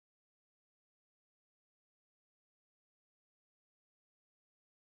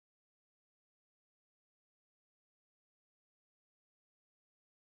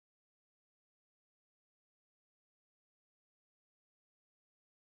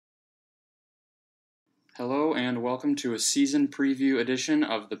Hello and welcome to a season preview edition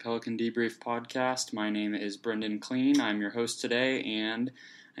of the Pelican Debrief podcast. My name is Brendan Clean. I'm your host today, and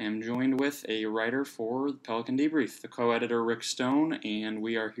I am joined with a writer for the Pelican Debrief, the co-editor Rick Stone, and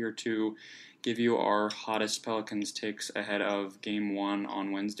we are here to give you our hottest Pelicans takes ahead of Game 1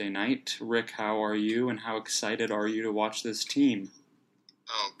 on Wednesday night. Rick, how are you, and how excited are you to watch this team?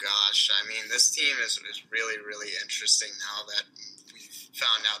 Oh gosh, I mean, this team is really, really interesting now that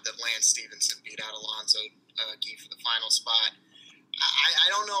found out that Lance Stephenson beat out Alonzo Gee for the final spot. I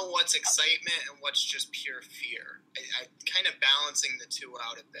don't know what's excitement and what's just pure fear. I kind of balancing the two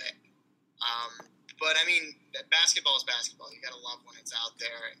out a bit. But I mean, basketball is basketball. You got to love when it's out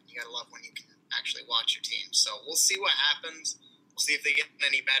there, and you got to love when you can actually watch your team. So we'll see what happens. We'll see if they get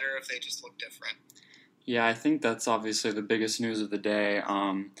any better, if they just look different. Yeah, I think that's obviously the biggest news of the day.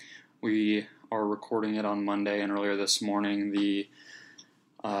 We are recording it on Monday, and earlier this morning, the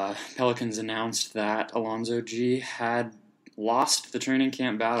Pelicans announced that Alonzo Gee had lost the training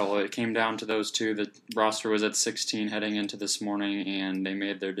camp battle. It came down to those two. The roster was at 16 heading into this morning, and they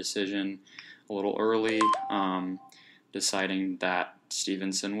made their decision a little early, deciding that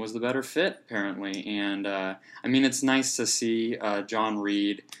Stephenson was the better fit, apparently. And, I mean, it's nice to see John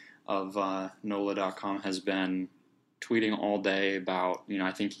Reed of NOLA.com has been tweeting all day about,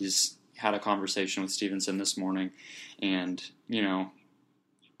 I think he's had a conversation with Stephenson this morning, and,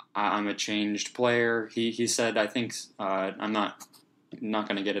 I'm a changed player. He said, I think, I'm not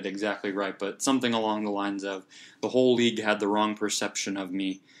going to get it exactly right, but something along the lines of, the whole league had the wrong perception of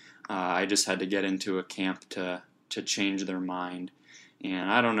me. I just had to get into a camp to change their mind. And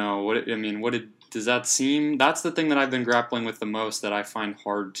I don't know, does that seem? That's the thing that I've been grappling with the most, that I find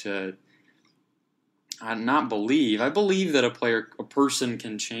hard to not believe. I believe that a person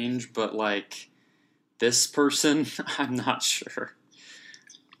can change, but this person, I'm not sure.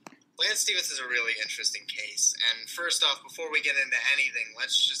 Lance Stephenson is a really interesting case. And first off, before we get into anything,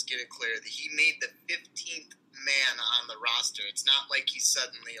 let's just get it clear that he made the 15th man on the roster. It's not like he's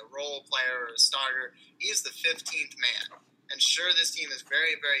suddenly a role player or a starter. He is the 15th man. And sure, this team is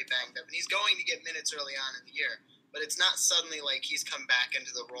very, very banged up, and he's going to get minutes early on in the year. But it's not suddenly like he's come back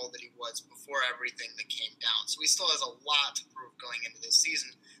into the role that he was before everything that came down. So he still has a lot to prove going into this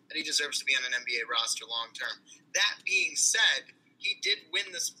season that he deserves to be on an NBA roster long term. That being said, he did win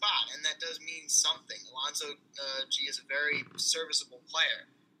the spot, and that does mean something. Alonzo Gee is a very serviceable player.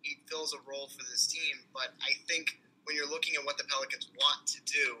 He fills a role for this team, but I think when you're looking at what the Pelicans want to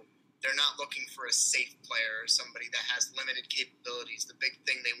do, they're not looking for a safe player or somebody that has limited capabilities. The big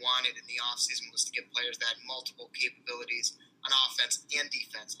thing they wanted in the offseason was to get players that had multiple capabilities on offense and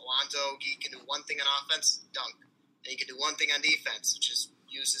defense. Alonzo Gee can do one thing on offense, dunk. And he can do one thing on defense, which is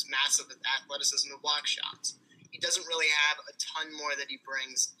use his massive athleticism to block shots. He doesn't really have a ton more that he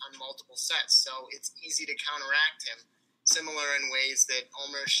brings on multiple sets, so it's easy to counteract him, similar in ways that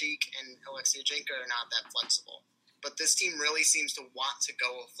Omer Sheik and Alexei Ajinka are not that flexible. But this team really seems to want to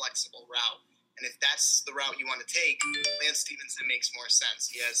go a flexible route. And if that's the route you want to take, Lance Stephenson makes more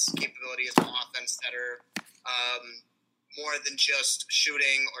sense. He has capabilities on offense that are more than just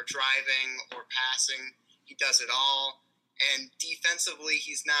shooting or driving or passing. He does it all. And defensively,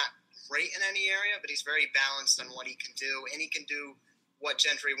 he's not great in any area, but he's very balanced on what he can do. And he can do what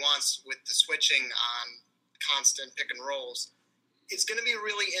Gentry wants with the switching on constant pick and rolls. It's going to be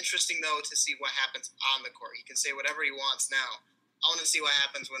really interesting, though, to see what happens on the court. He can say whatever he wants now. I want to see what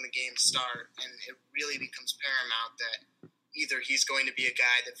happens when the games start, and it really becomes paramount that either he's going to be a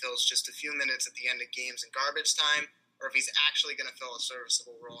guy that fills just a few minutes at the end of games in garbage time, or if he's actually going to fill a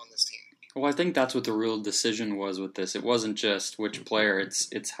serviceable role on this team. Well, I think that's what the real decision was with this. It wasn't just which player,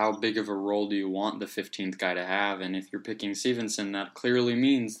 it's how big of a role do you want the 15th guy to have, and if you're picking Stephenson, that clearly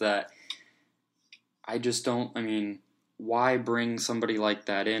means that why bring somebody like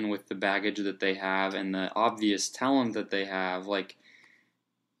that in with the baggage that they have and the obvious talent that they have? Lance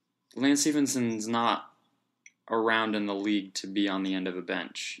Stephenson's not around in the league to be on the end of a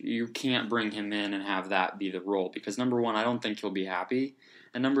bench. You can't bring him in and have that be the role, because number one, I don't think he'll be happy,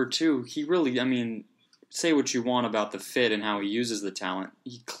 and number two, he really, say what you want about the fit and how he uses the talent,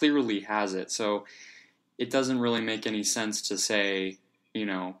 he clearly has it, so it doesn't really make any sense to say,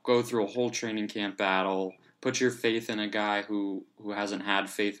 go through a whole training camp battle, put your faith in a guy who hasn't had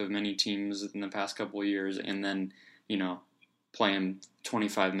faith of many teams in the past couple of years, and then, play him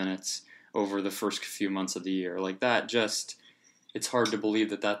 25 minutes over the first few months of the year. It's hard to believe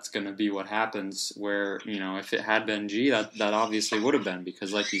that that's going to be what happens, where, if it had been Gee, that obviously would have been,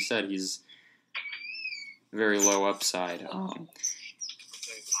 because like you said, he's very low upside.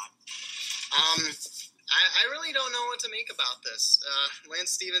 I really don't know what to make about this.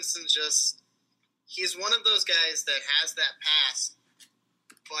 Lance Stephenson he's one of those guys that has that pass,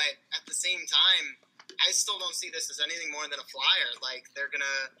 but at the same time, I still don't see this as anything more than a flyer. Like, they're going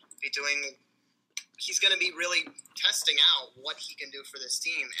to be doing – he's going to be really testing out what he can do for this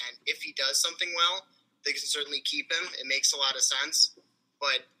team. And if he does something well, they can certainly keep him. It makes a lot of sense.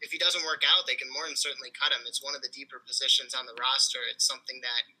 But if he doesn't work out, they can more than certainly cut him. It's one of the deeper positions on the roster. It's something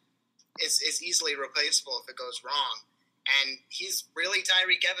that is easily replaceable if it goes wrong. And he's really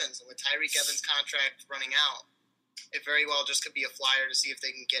Tyreek Evans. And with Tyreek Evans' contract running out, it very well just could be a flyer to see if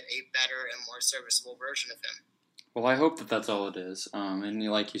they can get a better and more serviceable version of him. Well, I hope that that's all it is. And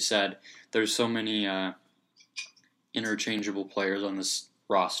like you said, there's so many interchangeable players on this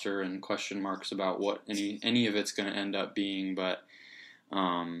roster and question marks about what any of it's going to end up being. But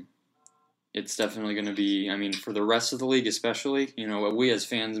it's definitely going to be, I mean, for the rest of the league especially, we as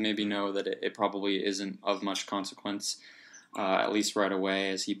fans maybe know that it probably isn't of much consequence, at least right away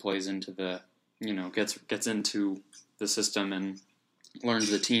as he plays into the, gets into the system and learns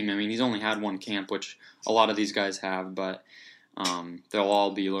the team. I mean, he's only had one camp, which a lot of these guys have, but they'll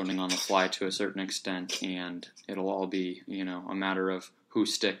all be learning on the fly to a certain extent, and it'll all be, a matter of who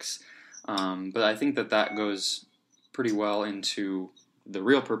sticks. But I think that goes pretty well into the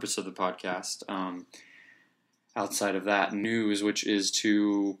real purpose of the podcast, outside of that news, which is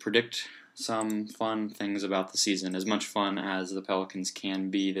to predict some fun things about the season, as much fun as the Pelicans can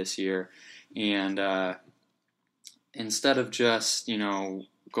be this year. And instead of just,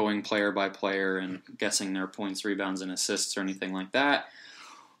 going player by player and guessing their points, rebounds, and assists or anything like that,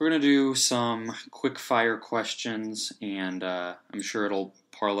 we're going to do some quick fire questions, and I'm sure it'll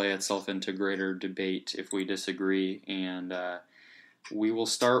parlay itself into greater debate if we disagree. And we will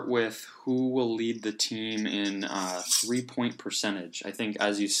start with who will lead the team in three-point percentage. I think,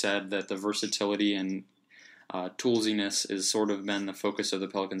 as you said, that the versatility and toolsiness has sort of been the focus of the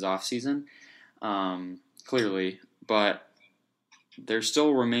Pelicans offseason, clearly, but there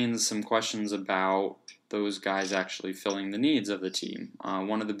still remains some questions about those guys actually filling the needs of the team.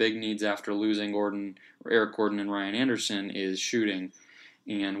 One of the big needs after losing Eric Gordon and Ryan Anderson is shooting.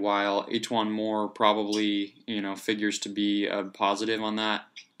 And while E'Twaun Moore probably, figures to be a positive on that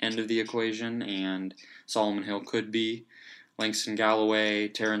end of the equation, and Solomon Hill could be, Langston Galloway,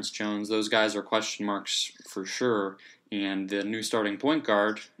 Terrence Jones, those guys are question marks for sure. And the new starting point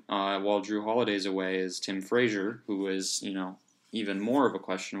guard, while Jrue Holiday's away, is Tim Frazier, who is, even more of a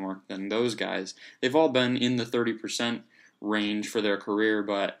question mark than those guys. They've all been in the 30% range for their career,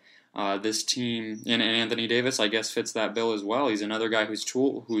 but this team, and Anthony Davis, I guess, fits that bill as well. He's another guy who's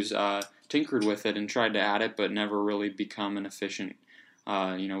tinkered with it and tried to add it, but never really become an efficient,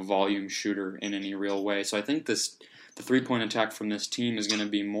 volume shooter in any real way. So I think the 3-point attack from this team is going to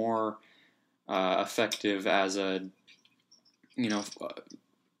be more effective as a,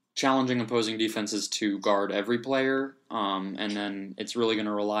 challenging opposing defenses to guard every player, and then it's really going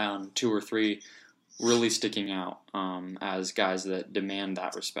to rely on 2 or 3 really sticking out as guys that demand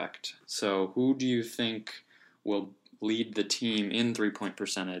that respect. So who do you think will lead the team in 3-point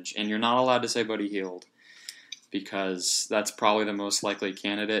percentage? And you're not allowed to say Buddy Hield, because that's probably the most likely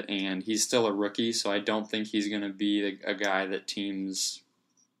candidate, and he's still a rookie, so I don't think he's going to be a guy that teams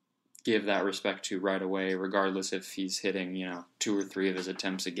give that respect to right away, regardless if he's hitting, 2 or 3 of his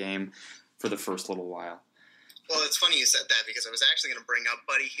attempts a game for the first little while. Well, it's funny you said that, because I was actually going to bring up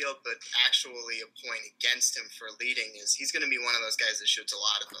Buddy Hield, but actually a point against him for leading is he's going to be one of those guys that shoots a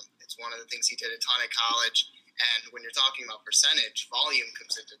lot of them. It's one of the things he did a ton at college, and when you're talking about percentage, volume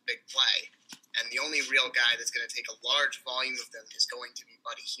comes into big play, and the only real guy that's going to take a large volume of them is going to be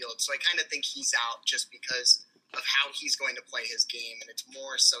Buddy Hield. So I kind of think he's out just because of how he's going to play his game, and it's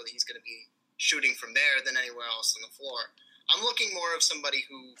more so that he's going to be shooting from there than anywhere else on the floor. I'm looking more of somebody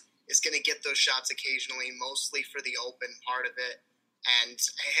who is going to get those shots occasionally, mostly for the open part of it, and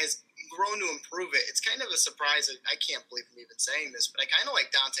has grown to improve it. It's kind of a surprise. I can't believe I'm even saying this, but I kind of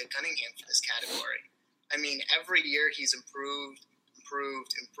like Dante Cunningham for this category. I mean, every year he's improved,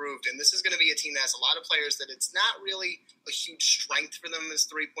 and this is going to be a team that has a lot of players that it's not really a huge strength for them as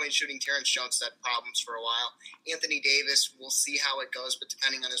 3-point shooting. Terrence Jones had problems for a while. Anthony Davis, we'll see how it goes, but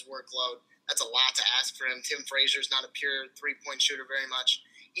depending on his workload, that's a lot to ask for him. Tim Frazier's not a pure 3-point shooter very much.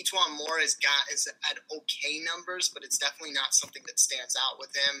 E'Twaun Moore has had okay numbers, but it's definitely not something that stands out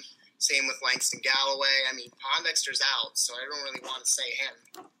with him. Same with Langston Galloway. I mean, Pondexter's out, so I don't really want to say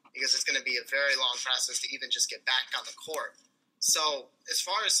him, because it's going to be a very long process to even just get back on the court. So, as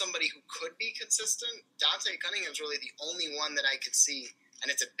far as somebody who could be consistent, Dante Cunningham's really the only one that I could see,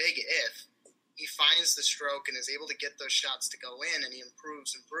 and it's a big if. He finds the stroke and is able to get those shots to go in, and he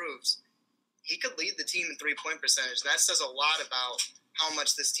improves. He could lead the team in 3-point percentage. That says a lot about how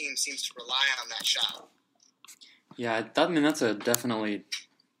much this team seems to rely on that shot. Yeah, that's a definitely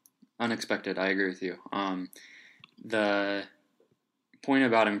unexpected. I agree with you. The point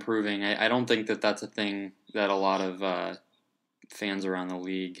about improving, I don't think that's a thing that a lot of fans around the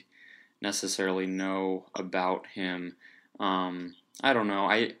league necessarily know about him. I don't know.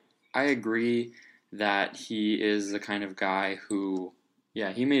 I agree that he is the kind of guy who,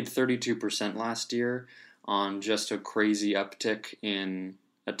 yeah, he made 32% last year on just a crazy uptick in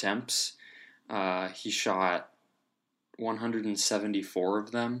attempts. He shot 174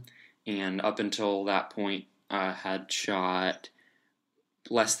 of them, and up until that point had shot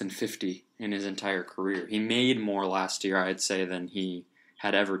less than 50 in his entire career. He made more last year, I'd say, than he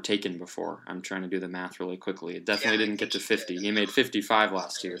had ever taken before. I'm trying to do the math really quickly. It definitely didn't get to 50. He made 55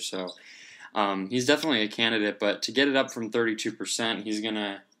 last year, so he's definitely a candidate, but to get it up from 32%, he's going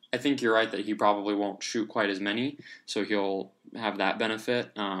to, I think you're right that he probably won't shoot quite as many, so he'll have that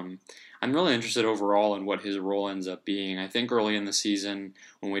benefit. I'm really interested overall in what his role ends up being. I think early in the season,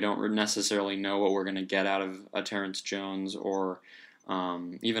 when we don't necessarily know what we're going to get out of a Terrence Jones or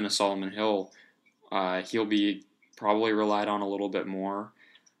even a Solomon Hill, he'll be probably relied on a little bit more.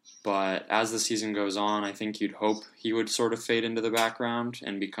 But as the season goes on, I think you'd hope he would sort of fade into the background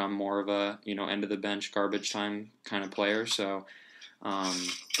and become more of a, end of the bench, garbage time kind of player. So,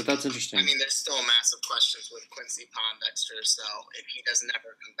 but that's interesting. I mean, there's still massive questions with Quincy Pondexter, so if he doesn't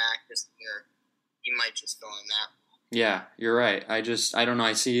ever come back this year, he might just fill in that. Yeah, you're right. I don't know.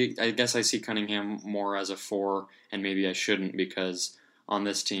 I guess I see Cunningham more as a 4, and maybe I shouldn't, because on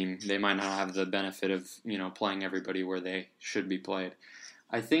this team, they might not have the benefit of, playing everybody where they should be played.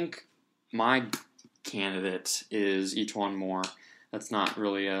 I think my candidate is E'Twaun Moore. That's not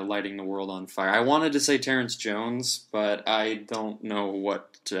really lighting the world on fire. I wanted to say Terrence Jones, but I don't know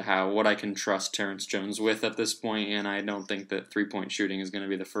what I can trust Terrence Jones with at this point, and I don't think that three-point shooting is going to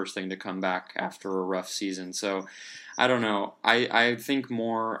be the first thing to come back after a rough season. So I don't know. I think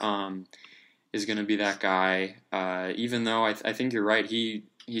Moore is going to be that guy, even though I think you're right.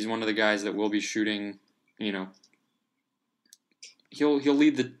 He's one of the guys that will be shooting, He'll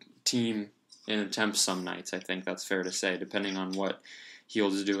lead the team in attempts some nights. I think that's fair to say, depending on what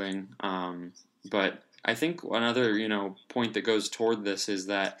Hield's doing. But I think another point that goes toward this is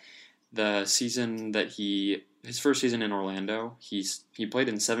that the season that his first season in Orlando, he played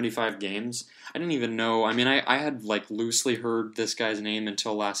in 75 games. I didn't even know. I mean, I had loosely heard this guy's name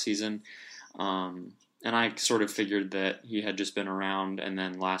until last season. And I sort of figured that he had just been around, and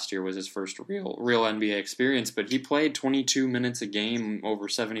then last year was his first real NBA experience. But he played 22 minutes a game over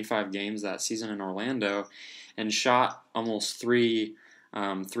 75 games that season in Orlando, and shot almost 3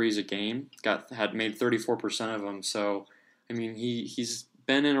 threes a game. Had made 34% of them. So, I mean, he's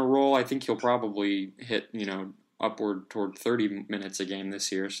been in a role. I think he'll probably hit upward toward 30 minutes a game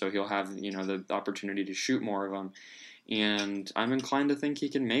this year. So he'll have the opportunity to shoot more of them. And I'm inclined to think he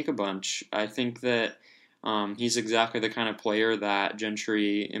can make a bunch. I think that he's exactly the kind of player that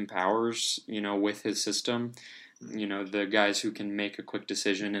Gentry empowers, with his system. The guys who can make a quick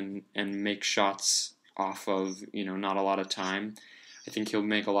decision and make shots off of, not a lot of time. I think he'll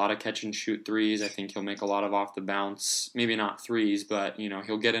make a lot of catch and shoot threes. I think he'll make a lot of off the bounce, maybe not threes, but,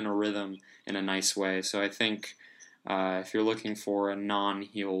 he'll get in a rhythm in a nice way. So I think if you're looking for a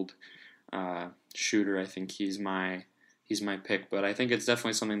non-Hield shooter, I think he's my pick, but I think it's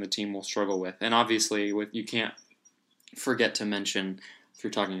definitely something the team will struggle with. And obviously, you can't forget to mention, if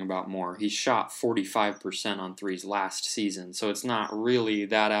you're talking about Moore, he shot 45% on threes last season, so it's not really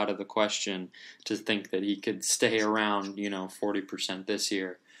that out of the question to think that he could stay around, 40% this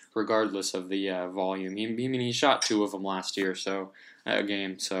year, regardless of the volume. He shot 2 of them last year, so a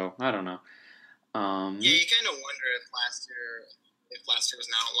game. So I don't know. Yeah, you kind of wonder if last year was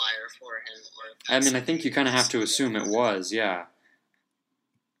an outlier for him. Or I think you kind of have to assume it was, yeah.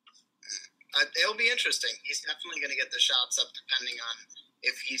 It'll be interesting. He's definitely going to get the shots up depending on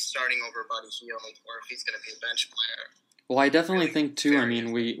if he's starting over Buddy Hield or if he's going to be a bench player. Well, I definitely think, too,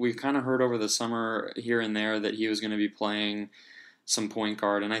 we kind of heard over the summer here and there that he was going to be playing some point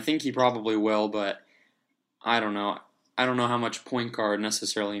guard, and I think he probably will, but I don't know. I don't know how much point guard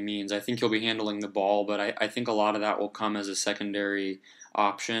necessarily means. I think he'll be handling the ball, but I think a lot of that will come as a secondary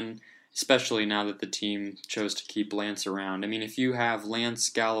option, especially now that the team chose to keep Lance around. I mean, if you have Lance,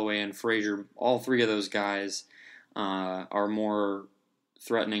 Galloway, and Frazier, all 3 of those guys are more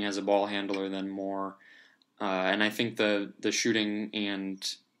threatening as a ball handler than Moore. And I think the shooting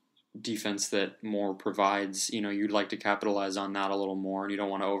and defense that Moore provides, you'd like to capitalize on that a little more, and you don't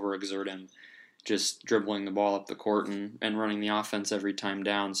want to overexert him just dribbling the ball up the court and running the offense every time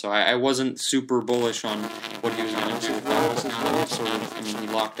down. So I wasn't super bullish on what he was going to do if that was his role. Sort of, I mean, he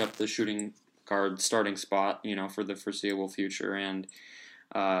locked up the shooting guard starting spot, for the foreseeable future, and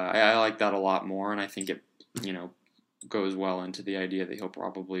I like that a lot more, and I think it, goes well into the idea that he'll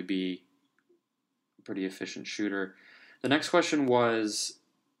probably be a pretty efficient shooter. The next question was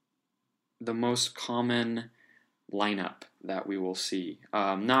the most common lineup that we will see.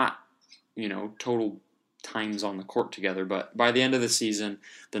 Not, total times on the court together, but by the end of the season,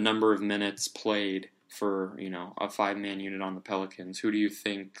 the number of minutes played for, a five-man unit on the Pelicans. Who do you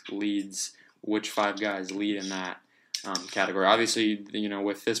think leads, which five guys lead in that category? Obviously,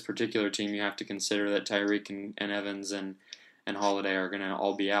 with this particular team, you have to consider that Tyreek and Evans and Holiday are going to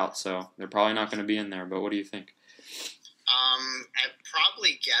all be out, so they're probably not going to be in there, but what do you think? I'd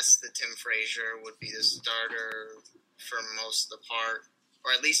probably guess that Tim Frazier would be the starter for most of the part,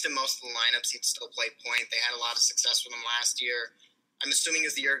 or at least in most of the lineups, he'd still play point. They had a lot of success with him last year. I'm assuming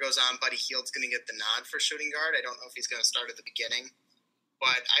as the year goes on, Buddy Hield's going to get the nod for shooting guard. I don't know if he's going to start at the beginning,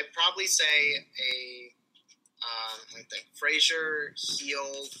 but I'd probably say Frazier,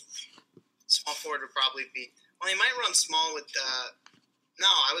 Hield, small forward would probably be. Well, he might run small with.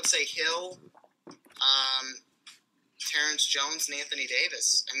 I would say Hill, Terrence Jones, and Anthony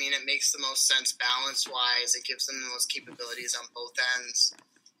Davis. I mean, it makes the most sense balance-wise. It gives them the most capabilities on both ends.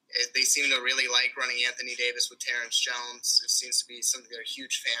 They seem to really like running Anthony Davis with Terrence Jones. It seems to be something they're a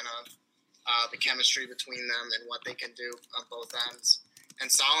huge fan of, the chemistry between them and what they can do on both ends. And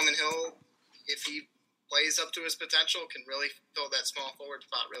Solomon Hill, if he plays up to his potential, can really fill that small forward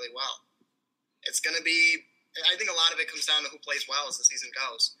spot really well. It's going to be, I think a lot of it comes down to who plays well as the season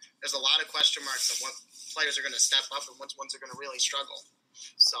goes. There's a lot of question marks on what players are going to step up and which ones are going to really struggle.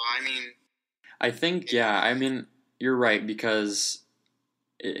 So, I think, you're right, because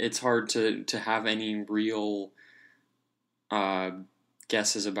it's hard to have any real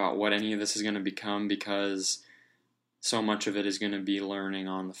guesses about what any of this is going to become, because so much of it is going to be learning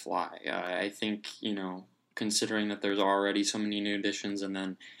on the fly. I think, considering that there's already so many new additions, and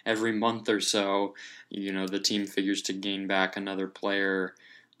then every month or so, the team figures to gain back another player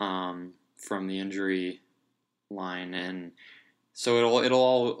from the injury line, and so it'll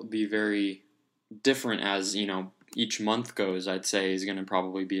all be very different as each month goes. I'd say is going to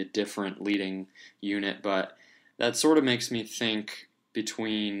probably be a different leading unit, but that sort of makes me think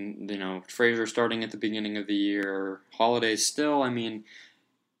between Frazier starting at the beginning of the year, Holiday still.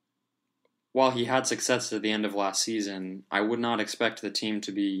 While he had success at the end of last season, I would not expect the team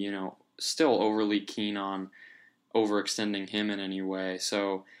to be still overly keen on overextending him in any way.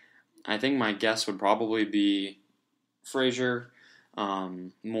 So I think my guess would probably be Frazier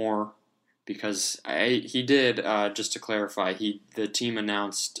more, because he did, just to clarify, the team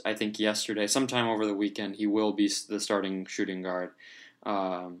announced, I think yesterday, sometime over the weekend, he will be the starting shooting guard,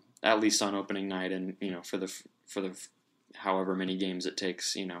 at least on opening night, and for the however many games it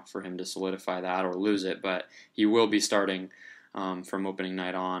takes for him to solidify that or lose it, but he will be starting from opening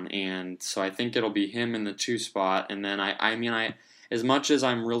night on, and so I think it'll be him in the 2 spot, and then I as much as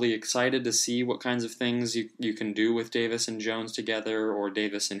I'm really excited to see what kinds of things you can do with Davis and Jones together, or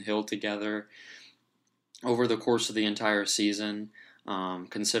Davis and Hill together over the course of the entire season,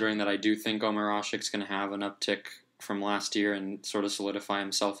 considering that I do think Omer Asik's going to have an uptick from last year and sort of solidify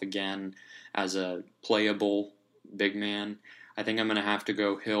himself again as a playable big man, I think I'm going to have to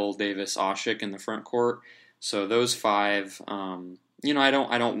go Hill, Davis, Asik in the front court. So those 5, I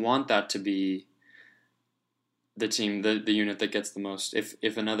don't want that to be the team, the unit that gets the most.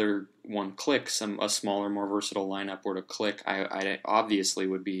 If another one clicks, a smaller, more versatile lineup were to click, I obviously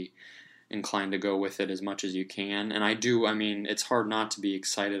would be inclined to go with it as much as you can. And it's hard not to be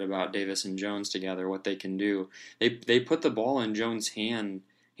excited about Davis and Jones together, what they can do. They put the ball in Jones'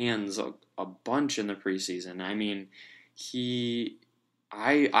 hands a bunch in the preseason.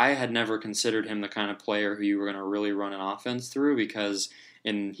 I had never considered him the kind of player who you were going to really run an offense through, because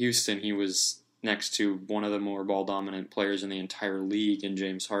in Houston he was next to one of the more ball-dominant players in the entire league in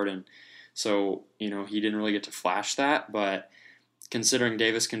James Harden. So, he didn't really get to flash that, but considering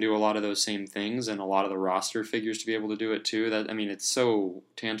Davis can do a lot of those same things and a lot of the roster figures to be able to do it too, it's so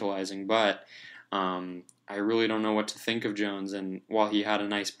tantalizing, but I really don't know what to think of Jones, and while he had a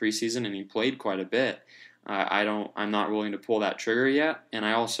nice preseason and he played quite a bit, I'm not willing to pull that trigger yet, and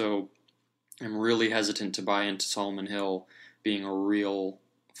I also am really hesitant to buy into Solomon Hill being a real,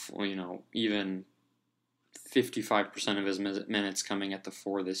 even 55% of his minutes coming at the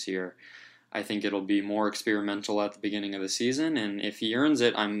 4 this year. I think it'll be more experimental at the beginning of the season, and if he earns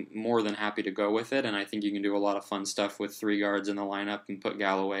it, I'm more than happy to go with it, and I think you can do a lot of fun stuff with 3 guards in the lineup and put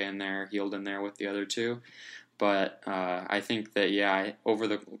Galloway in there, Hield in there with the other 2. But I think that, over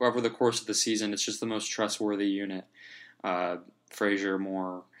the course of the season, it's just the most trustworthy unit. Frazier,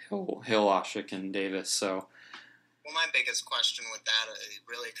 Moore, Hill, Asik, and Davis, so... Well, my biggest question with that, it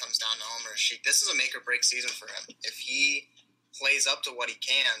really comes down to Omer Asik. This is a make-or-break season for him. If he plays up to what he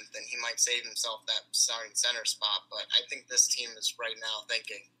can, then he might save himself that starting center spot. But I think this team is right now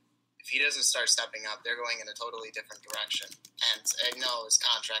thinking, if he doesn't start stepping up, they're going in a totally different direction. And I know his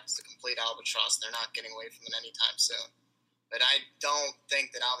contract is a complete albatross. They're not getting away from it anytime soon. But I don't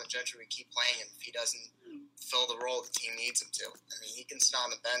think that Alvin Gentry would keep playing him if he doesn't fill the role the team needs him to. I mean, he can sit on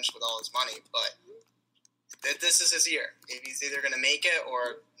the bench with all his money, but this is his year. He's either going to make it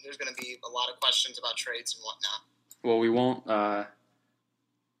or there's going to be a lot of questions about trades and whatnot. Well, we won't.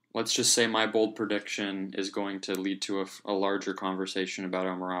 Let's just say my bold prediction is going to lead to a larger conversation about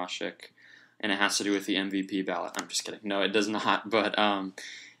Omer Asik, and it has to do with the MVP ballot. I'm just kidding. No, it does not. But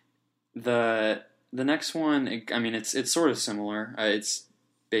the next one, it's sort of similar. It's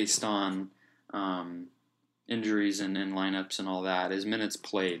based on injuries and lineups and all that. Is minutes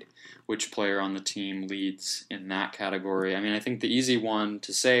played. Which player on the team leads in that category? I mean, I think the easy one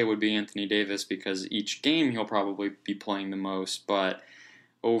to say would be Anthony Davis because each game he'll probably be playing the most, but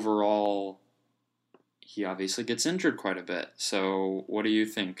overall he obviously gets injured quite a bit. So what do you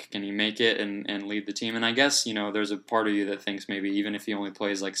think? Can he make it and lead the team? And I guess, there's a part of you that thinks maybe even if he only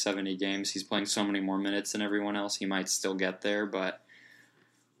plays like 70 games, he's playing so many more minutes than everyone else, he might still get there, but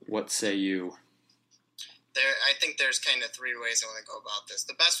what say you? I think there's kind of 3 ways I want to go about this.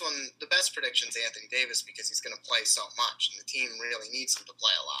 The best prediction is Anthony Davis because he's going to play so much, and the team really needs him to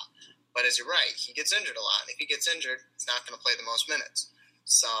play a lot. But as you're right, he gets injured a lot, and if he gets injured, he's not going to play the most minutes.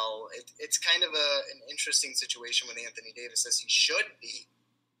 So it's kind of an interesting situation with Anthony Davis, as he should be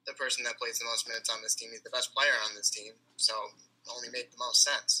the person that plays the most minutes on this team. He's the best player on this team, so it only make the most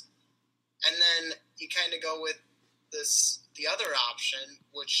sense. And then you kind of go with the other option,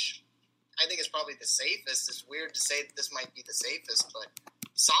 which I think is probably the safest. It's weird to say that this might be the safest, but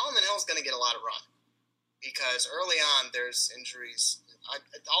Solomon Hill's going to get a lot of run because early on there's injuries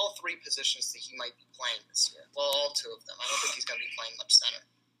at all 3 positions that he might be playing this year. Well, all 2 of them. I don't think he's going to be playing much center.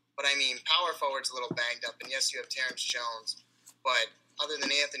 But I mean, power forward's a little banged up, and yes, you have Terrence Jones, but other than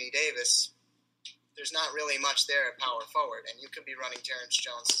Anthony Davis, there's not really much there at power forward, and you could be running Terrence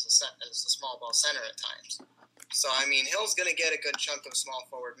Jones as a small ball center at times. So, I mean, Hill's going to get a good chunk of small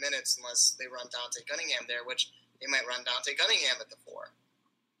forward minutes unless they run Dante Cunningham there, which they might run Dante Cunningham at the 4.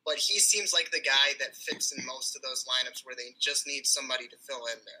 But he seems like the guy that fits in most of those lineups where they just need somebody to fill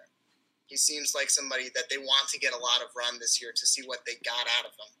in there. He seems like somebody that they want to get a lot of run this year to see what they got out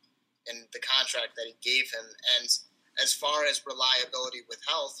of him and the contract that he gave him. And as far as reliability with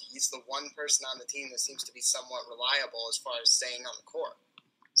health, he's the one person on the team that seems to be somewhat reliable as far as staying on the court.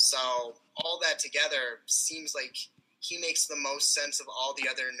 So all that together seems like he makes the most sense of all the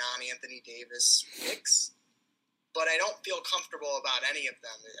other non-Anthony Davis picks. But I don't feel comfortable about any of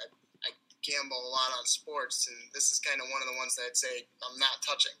them. I gamble a lot on sports, and this is kind of one of the ones that I'd say I'm not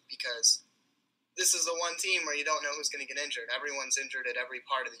touching because this is the one team where you don't know who's going to get injured. Everyone's injured at every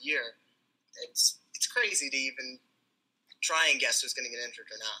part of the year. It's crazy to even try and guess who's going to get injured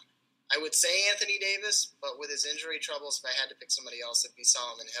or not. I would say Anthony Davis, but with his injury troubles, if I had to pick somebody else, it'd be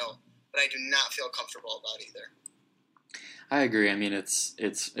Solomon Hill. But I do not feel comfortable about either. I agree. I mean, it's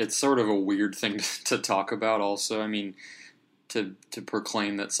sort of a weird thing to talk about also. I mean, to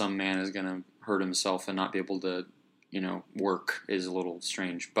proclaim that some man is going to hurt himself and not be able to, work is a little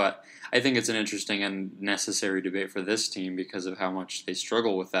strange. But I think it's an interesting and necessary debate for this team because of how much they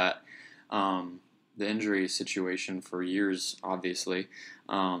struggle with that. The injury situation for years, obviously.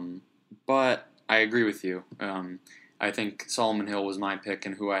 But I agree with you. I think Solomon Hill was my pick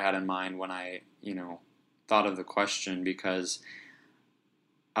and who I had in mind when I, thought of the question because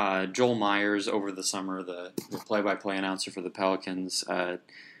Joel Myers over the summer, the play-by-play announcer for the Pelicans,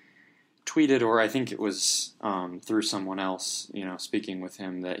 tweeted, or I think it was through someone else, speaking with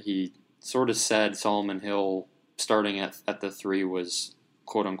him, that he sort of said Solomon Hill starting at the 3 was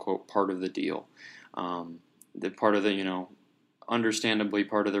quote-unquote part of the deal. The part of the, understandably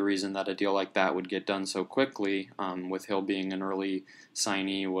part of the reason that a deal like that would get done so quickly, with Hill being an early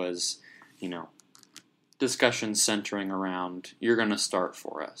signee, was, discussions centering around, you're going to start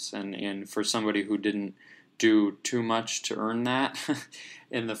for us. And for somebody who didn't do too much to earn that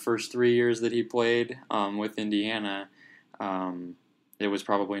in the first 3 years that he played with Indiana, it was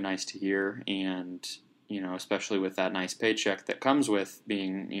probably nice to hear. And, especially with that nice paycheck that comes with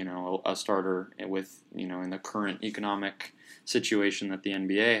being, a starter with, in the current economic situation that the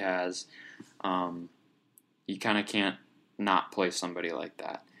NBA has, you kind of can't not play somebody like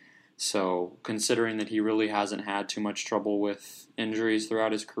that. So considering that he really hasn't had too much trouble with injuries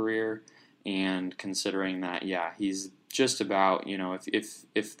throughout his career, and considering that, he's just about,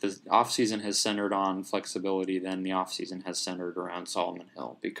 if the offseason has centered on flexibility, then the offseason has centered around Solomon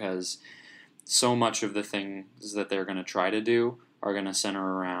Hill, because so much of the things that they're going to try to do are going to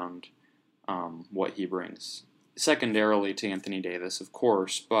center around what he brings. Secondarily to Anthony Davis, of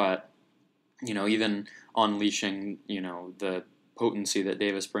course, but, even unleashing, the potency that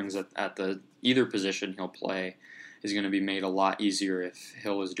Davis brings at the either position he'll play is going to be made a lot easier if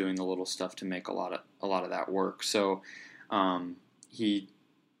Hill is doing the little stuff to make a lot of that work. So all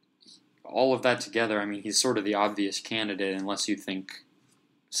of that together, he's sort of the obvious candidate, unless you think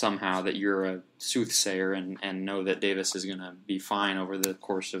somehow that you're a soothsayer and know that Davis is going to be fine over the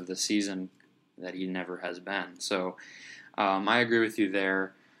course of the season, that he never has been. So I agree with you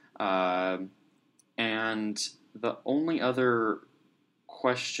there. And the only other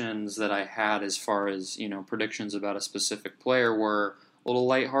questions that I had as far as, predictions about a specific player were a little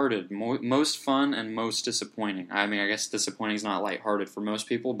lighthearted, most fun and most disappointing. I guess disappointing is not lighthearted for most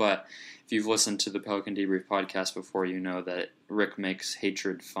people, but if you've listened to the Pelican Debrief podcast before, you know that Rick makes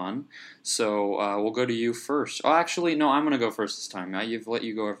hatred fun. So we'll go to you first. Oh, actually, no, I'm going to go first this time. I've let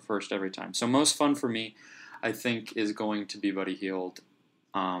you go first every time. So most fun for me, I think, is going to be Buddy Hield.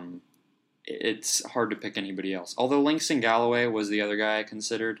 It's hard to pick anybody else. Although Langston Galloway was the other guy I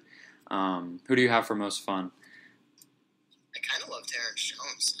considered. Who do you have for most fun? I kind of love Terrence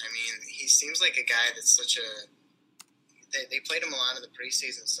Jones. He seems like a guy that's such a... They played him a lot in the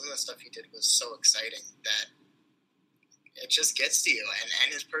preseason. Some of the stuff he did was so exciting that it just gets to you.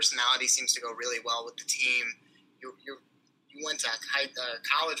 And his personality seems to go really well with the team. You went to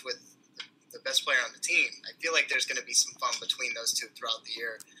college with the best player on the team. I feel like there's going to be some fun between those two throughout the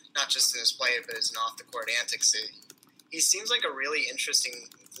year, not just in his play, but as an off-the-court antics. He seems like a really interesting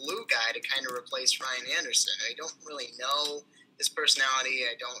glue guy to kind of replace Ryan Anderson. I don't really know his personality.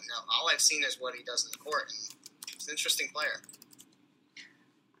 I don't know. All I've seen is what he does in the court, and he's an interesting player.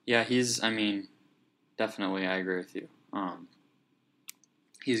 Yeah, definitely I agree with you.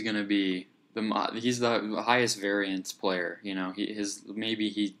 He's going to be he's the highest variance player. Maybe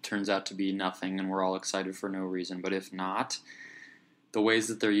he turns out to be nothing and we're all excited for no reason, but if not, the ways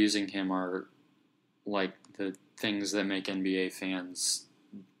that they're using him are like the things that make NBA fans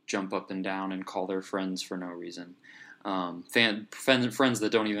jump up and down and call their friends for no reason. Friends that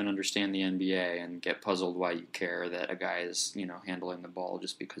don't even understand the NBA and get puzzled why you care that a guy is, handling the ball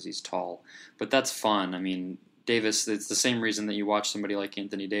just because he's tall. But that's fun. Davis, it's the same reason that you watch somebody like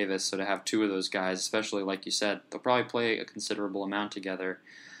Anthony Davis. So to have two of those guys, especially like you said, they'll probably play a considerable amount together.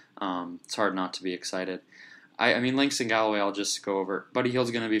 It's hard not to be excited. Langston Galloway, I'll just go over. Buddy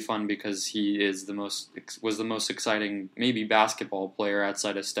Hield's going to be fun because he was the most exciting, maybe basketball player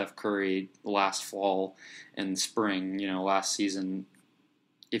outside of Steph Curry last fall and spring. Last season,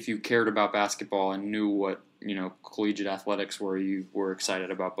 if you cared about basketball and knew what collegiate athletics were, you were excited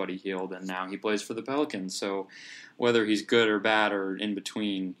about Buddy Hield, and now he plays for the Pelicans. So whether he's good or bad or in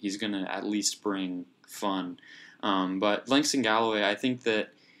between, he's going to at least bring fun. But Langston Galloway, I think that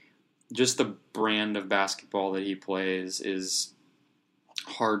just the brand of basketball that he plays is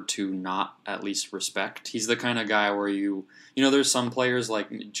hard to not at least respect. He's the kind of guy where there's some players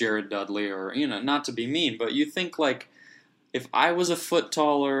like Jared Dudley or, not to be mean, but you think like if I was a foot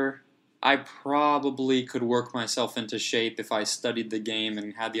taller, I probably could work myself into shape if I studied the game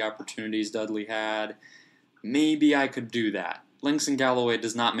and had the opportunities Dudley had. Maybe I could do that. Langston Galloway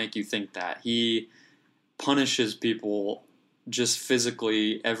does not make you think that. He punishes people just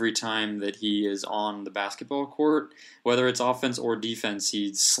physically every time that he is on the basketball court, whether it's offense or defense.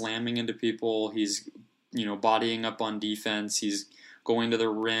 He's slamming into people. He's, bodying up on defense. He's going to the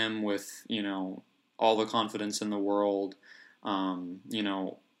rim with, all the confidence in the world.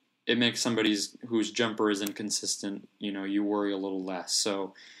 It makes somebody whose jumper is inconsistent, you worry a little less.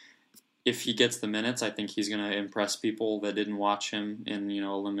 So if he gets the minutes, I think he's going to impress people that didn't watch him in,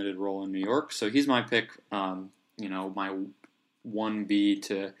 a limited role in New York. So he's my pick, my 1B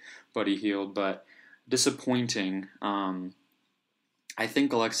to Buddy Hield, but disappointing. I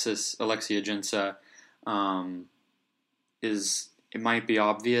think Alexis Ajinça it might be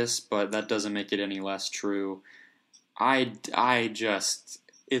obvious, but that doesn't make it any less true.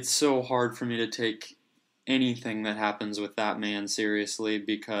 It's so hard for me to take anything that happens with that man seriously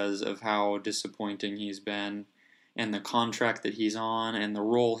because of how disappointing he's been. and the contract that he's on and the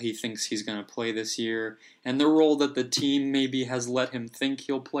role he thinks he's going to play this year and the role that the team maybe has let him think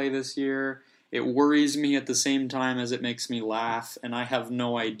he'll play this year, it worries me at the same time as it makes me laugh, and I have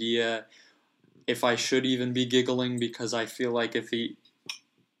no idea if I should even be giggling, because I feel like if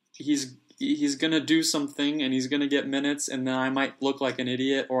he's going to do something and he's going to get minutes, and then I might look like an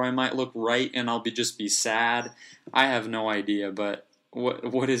idiot or I might look right and I'll just be sad. I have no idea, but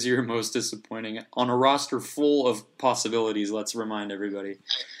what is your most disappointing on a roster full of possibilities? Let's remind everybody.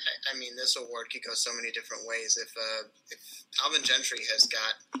 I mean, this award could go so many different ways. If Alvin Gentry has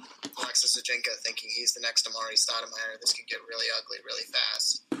got Alexis Ajinka thinking he's the next Amari Stoudemire, this could get really ugly really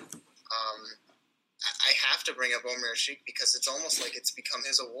fast. I have to bring up Omer Asik because it's almost like it's become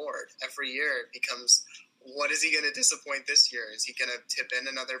his award. Every year it becomes, what is he going to disappoint this year? Is he going to tip in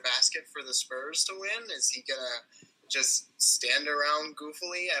another basket for the Spurs to win? Is he going to just stand around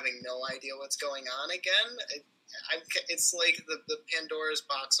goofily having no idea what's going on again? It's like the Pandora's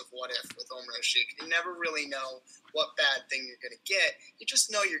box of what if with Omer Asik. You never really know what bad thing you're going to get. You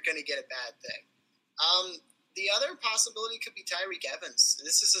just know you're going to get a bad thing. The other possibility could be Tyreke Evans.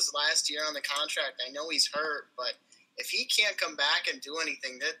 This is his last year on the contract. I know he's hurt, but if he can't come back and do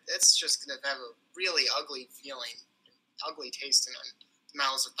anything, that's just going to have a really ugly feeling, ugly taste in the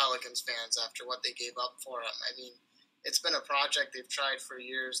mouths of Pelicans fans after what they gave up for him. I mean, it's been a project they've tried for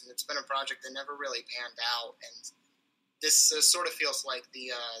years, and it's been a project that never really panned out. And this sort of feels like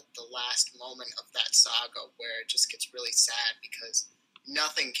the last moment of that saga, where it just gets really sad because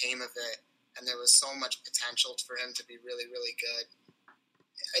nothing came of it. And there was so much potential for him to be really, really good.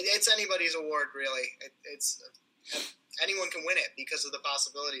 It's anybody's award, really. Anyone can win it because of the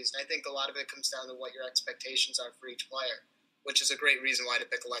possibilities. And I think a lot of it comes down to what your expectations are for each player, which is a great reason why to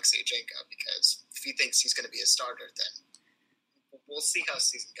pick Alexei Ajinka, because if he thinks he's going to be a starter, then we'll see how the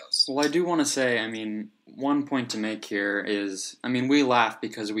season goes. Well, I do want to say, I mean, one point to make here is, I mean, we laugh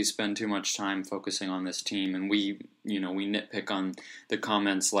because we spend too much time focusing on this team, and we nitpick on the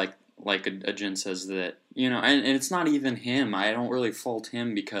comments like Ajin says that, and it's not even him. I don't really fault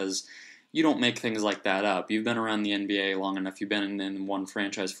him because you don't make things like that up. You've been around the NBA long enough. You've been in one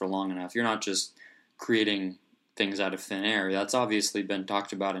franchise for long enough. You're not just creating things out of thin air. That's obviously been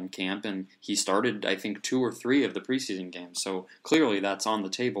talked about in camp, and he started, I think, 2 or 3 of the preseason games. So clearly that's on the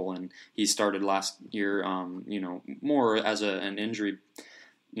table, and he started last year, more as an injury,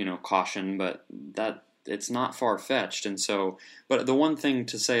 caution, but that it's not far-fetched. And so, but the one thing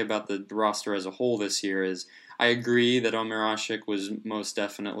to say about the roster as a whole this year is I agree that Omer Asik was most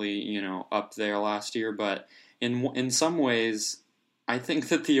definitely, up there last year, but in some ways, I think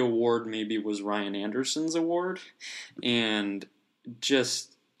that the award maybe was Ryan Anderson's award, and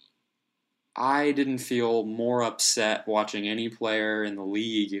just I didn't feel more upset watching any player in the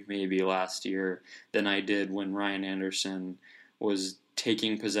league maybe last year than I did when Ryan Anderson was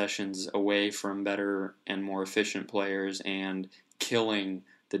taking possessions away from better and more efficient players and killing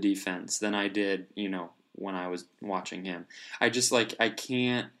the defense than I did, when I was watching him. I just I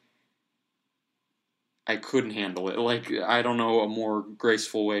couldn't handle it. I don't know a more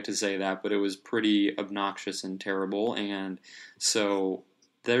graceful way to say that, but it was pretty obnoxious and terrible. And so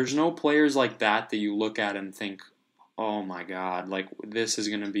there's no players like that you look at and think, oh my God, this is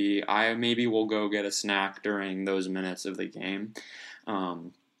going to be, maybe we'll go get a snack during those minutes of the game.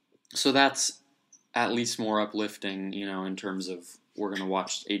 So that's at least more uplifting, in terms of we're going to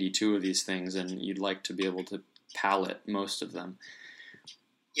watch 82 of these things and you'd like to be able to palate most of them.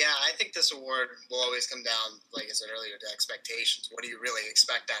 Yeah, I think this award will always come down, like I said earlier, to expectations. What do you really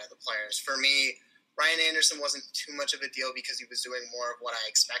expect out of the players? For me, Ryan Anderson wasn't too much of a deal because he was doing more of what I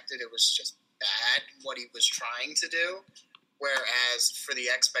expected. It was just bad, what he was trying to do. Whereas for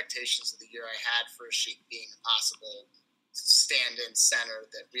the expectations of the year I had for Asik being a possible stand-in center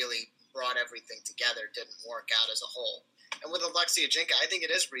that really brought everything together didn't work out as a whole. And with Alexei Ajinka, I think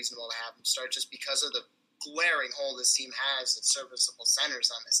it is reasonable to have him start just because of the glaring hole this team has at serviceable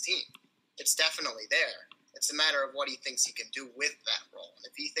centers on this team. It's definitely there. It's a matter of what he thinks he can do with that role. And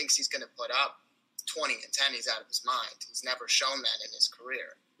if he thinks he's going to put up 20 and 10, he's out of his mind. He's never shown that in his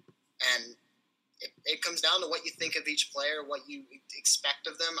career. And it comes down to what you think of each player, what you expect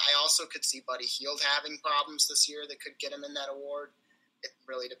of them. I also could see Buddy Hield having problems this year that could get him in that award. It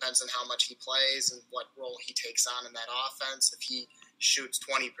really depends on how much he plays and what role he takes on in that offense. If he shoots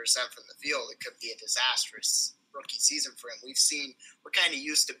 20% from the field, it could be a disastrous rookie season for him. We're kind of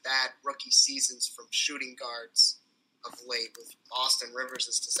used to bad rookie seasons from shooting guards of late, with Austin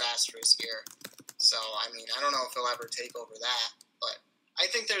Rivers' disastrous year. So, I don't know if he'll ever take over that, but I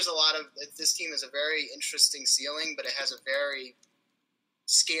think there's a lot of, this team has a very interesting ceiling, but it has a very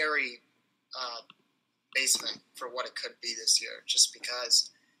scary basement for what it could be this year, just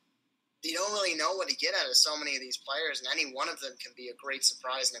because you don't really know what to get out of so many of these players, and any one of them can be a great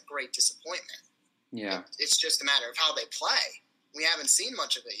surprise and a great disappointment. Yeah. It's just a matter of how they play. We haven't seen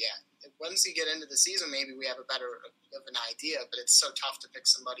much of it yet. Once you get into the season, maybe we have a better of an idea, but it's so tough to pick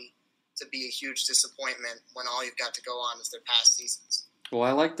somebody to be a huge disappointment when all you've got to go on is their past seasons. Well,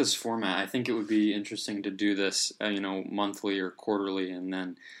 I like this format. I think it would be interesting to do this, monthly or quarterly, and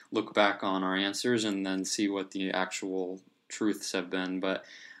then look back on our answers and then see what the actual truths have been. But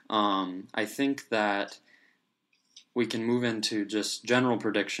I think that we can move into just general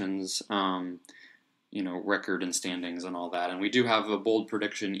predictions, record and standings and all that. And we do have a bold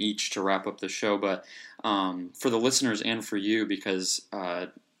prediction each to wrap up the show. But for the listeners and for you, because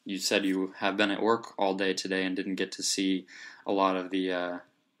you said you have been at work all day today and didn't get to see a lot of the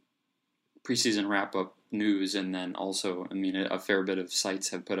preseason wrap-up news, and then also, a fair bit of sites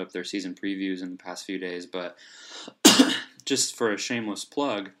have put up their season previews in the past few days, but just for a shameless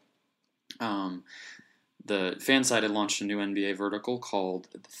plug, the Fanside had launched a new NBA vertical called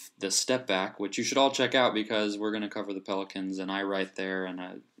The Step Back, which you should all check out because we're going to cover the Pelicans, and I write there,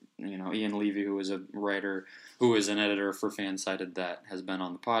 and Ian Levy, who is a writer, who is an editor for Fansided that has been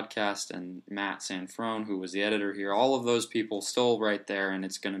on the podcast, and Matt Sanfrone, who was the editor here. All of those people still right there, and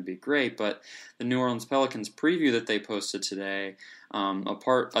it's going to be great. But the New Orleans Pelicans preview that they posted today,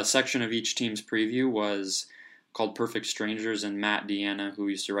 a section of each team's preview was called Perfect Strangers, and Matt Deanna, who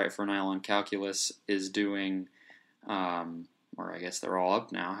used to write for Nylon Calculus, is doing, or I guess they're all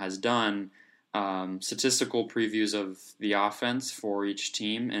up now, has done statistical previews of the offense for each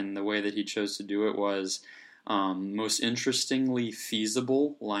team, and the way that he chose to do it was most interestingly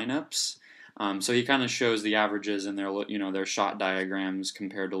feasible lineups. So he kind of shows the averages in their shot diagrams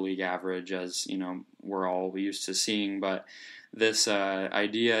compared to league average, as we're all used to seeing. But this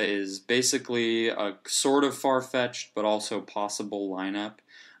idea is basically a sort of far-fetched but also possible lineup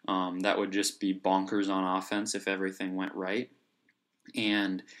that would just be bonkers on offense if everything went right.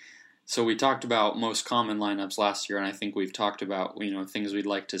 And so we talked about most common lineups last year, and I think we've talked about things we'd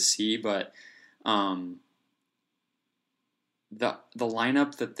like to see, but the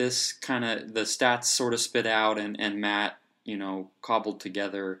lineup that this the stats sort of spit out and Matt cobbled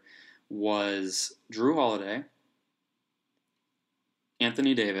together was Drew Holiday,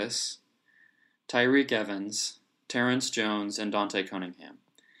 Anthony Davis, Tyreke Evans, Terrence Jones, and Dante Cunningham.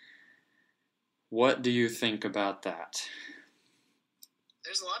 What do you think about that?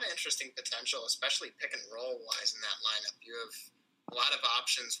 There's a lot of interesting potential, especially pick and roll wise in that lineup. You have a lot of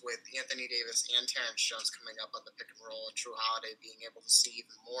options with Anthony Davis and Terrence Jones coming up on the pick and roll, and Drew Holiday being able to see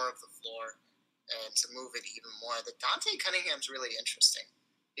even more of the floor and to move it even more. The Dante Cunningham's really interesting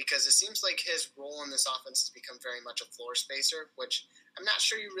because it seems like his role in this offense has become very much a floor spacer, which I'm not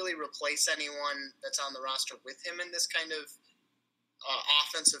sure you really replace anyone that's on the roster with him in this kind of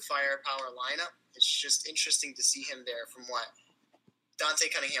offensive firepower lineup. It's just interesting to see him there from what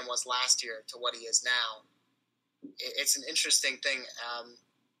Dante Cunningham was last year to what he is now. It's an interesting thing.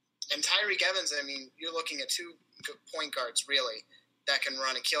 And Tyreke Evans, you're looking at two point guards, really, that can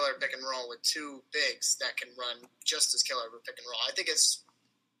run a killer pick and roll with two bigs that can run just as killer of a pick and roll. I think it's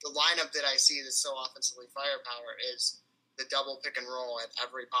the lineup that I see that's so offensively firepower is the double pick and roll at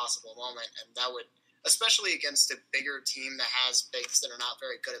every possible moment. And that would, especially against a bigger team that has bigs that are not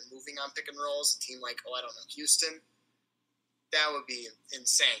very good at moving on pick and rolls, a team like, Houston, that would be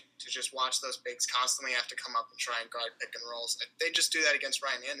insane to just watch those bigs constantly have to come up and try and guard pick and rolls. They just do that against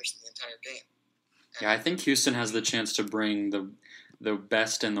Ryan Anderson the entire game. Yeah, I think Houston has the chance to bring the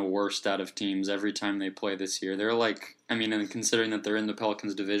best and the worst out of teams every time they play this year. They're and considering that they're in the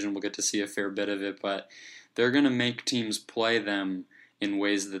Pelicans division, we'll get to see a fair bit of it, but they're going to make teams play them in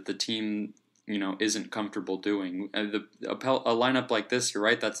ways that the team, isn't comfortable doing. A lineup like this, you're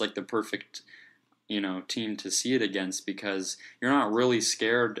right, that's like the perfect team to see it against because you're not really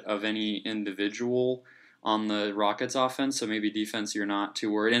scared of any individual on the Rockets offense, so maybe defense you're not too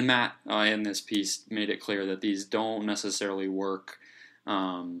worried. And Matt, in this piece, made it clear that these don't necessarily work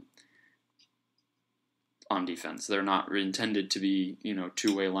on defense. They're not intended to be,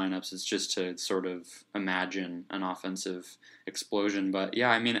 two-way lineups. It's just to sort of imagine an offensive explosion. But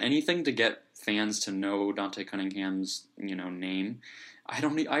yeah, anything to get fans to know Dante Cunningham's, name.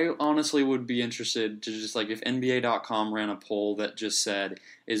 I honestly would be interested to just if NBA.com ran a poll that just said,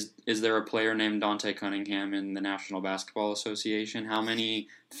 is there a player named Dante Cunningham in the National Basketball Association? How many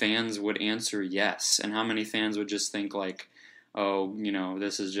fans would answer yes? And how many fans would just think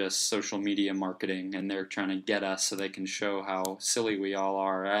this is just social media marketing and they're trying to get us so they can show how silly we all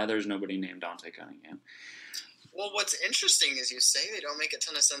are. There's nobody named Dante Cunningham. Well, what's interesting is you say they don't make a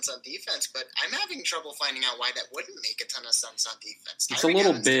ton of sense on defense, but I'm having trouble finding out why that wouldn't make a ton of sense on defense. It's a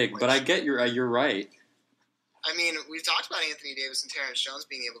little big, but I get you're right. I mean, we've talked about Anthony Davis and Terrence Jones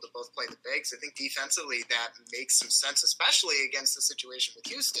being able to both play the bigs. I think defensively that makes some sense, especially against the situation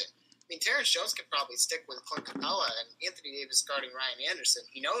with Houston. I mean, Terrence Jones could probably stick with Clint Capella, and Anthony Davis guarding Ryan Anderson.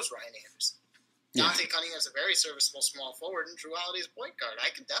 He knows Ryan Anderson. Dante Cunningham's a very serviceable small forward, and Drew Holiday's point guard. I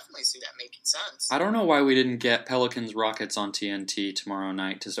can definitely see that making sense. I don't know why we didn't get Pelicans Rockets on TNT tomorrow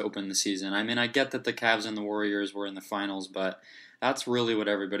night to open the season. I mean, I get that the Cavs and the Warriors were in the finals, but that's really what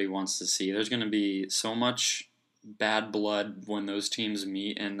everybody wants to see. There's going to be so much bad blood when those teams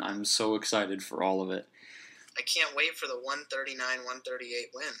meet, and I'm so excited for all of it. I can't wait for the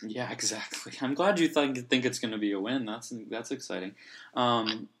 139-138 win. Yeah, exactly. I'm glad you think it's going to be a win. That's exciting.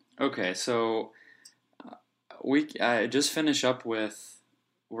 Okay, so we just finish up with,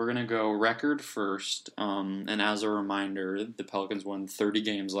 we're going to go record first, and as a reminder, the Pelicans won 30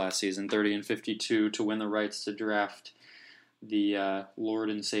 games last season, 30-52, to win the rights to draft the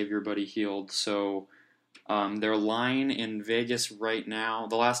Lord and Savior Buddy Hield. So their line in Vegas right now,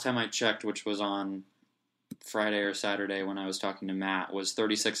 the last time I checked, which was on Friday or Saturday when I was talking to Matt, was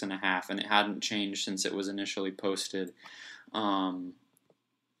 36.5, and it hadn't changed since it was initially posted. Can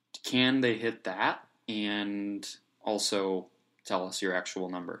they hit that? And also tell us your actual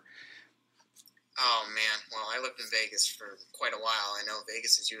number. Oh, man. Well, I lived in Vegas for quite a while. I know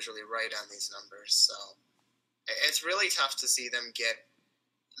Vegas is usually right on these numbers, so it's really tough to see them get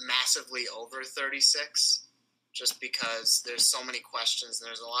massively over 36 just because there's so many questions and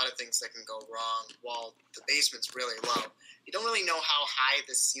there's a lot of things that can go wrong while the basement's really low. You don't really know how high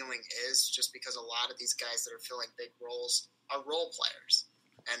the ceiling is just because a lot of these guys that are filling big roles are role players.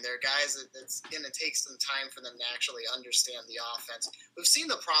 And they're guys that's going to take some time for them to actually understand the offense. We've seen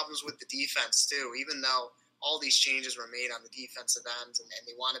the problems with the defense, too, even though all these changes were made on the defensive end and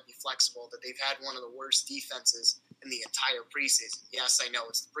they want to be flexible, that they've had one of the worst defenses in the entire preseason. Yes, I know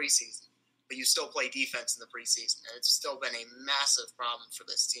it's the preseason, but you still play defense in the preseason, and it's still been a massive problem for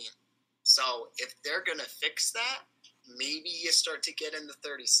this team. So if they're going to fix that, maybe you start to get in the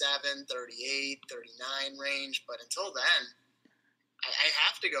 37, 38, 39 range, but until then, I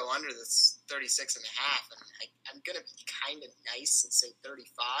have to go under this 36.5, and I'm going to be kind of nice and say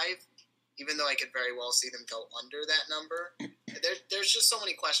 35, even though I could very well see them go under that number. There's just so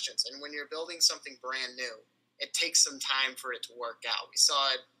many questions, and when you're building something brand new, it takes some time for it to work out. We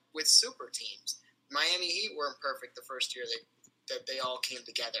saw it with super teams. Miami Heat weren't perfect the first year that they all came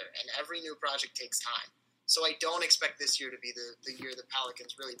together, and every new project takes time. So I don't expect this year to be the year the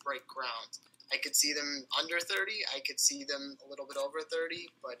Pelicans really break ground. I could see them under 30. I could see them a little bit over 30,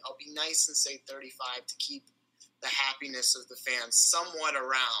 but I'll be nice and say 35 to keep the happiness of the fans somewhat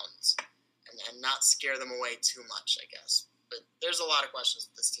around and not scare them away too much, I guess. But there's a lot of questions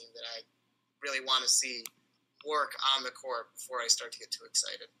with this team that I really want to see work on the court before I start to get too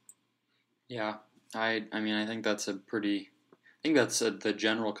excited. Yeah, I mean, I think that's the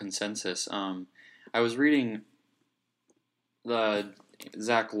general consensus. I was reading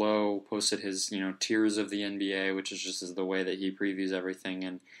Zach Lowe posted his, tiers of the NBA, which is just the way that he previews everything,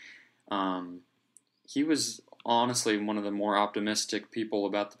 and he was honestly one of the more optimistic people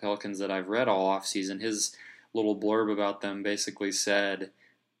about the Pelicans that I've read all offseason. His little blurb about them basically said,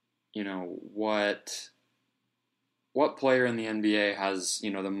 what player in the NBA has,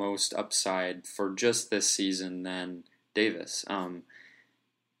 the most upside for just this season than Davis?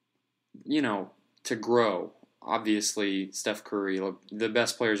 To grow. Obviously, Steph Curry, the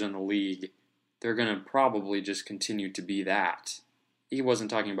best players in the league, they're going to probably just continue to be that. He wasn't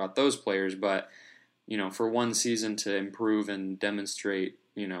talking about those players, but, for one season to improve and demonstrate,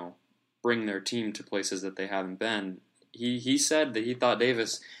 bring their team to places that they haven't been, he said that he thought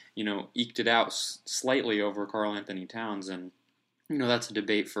Davis, eked it out slightly over Karl Anthony Towns, and, that's a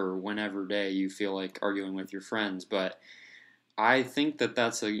debate for whenever day you feel like arguing with your friends, but I think that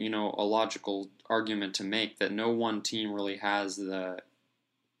that's a logical argument to make, that no one team really has the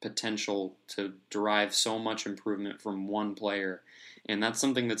potential to derive so much improvement from one player. And that's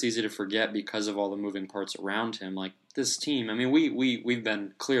something that's easy to forget because of all the moving parts around him. Like this team, I mean, we've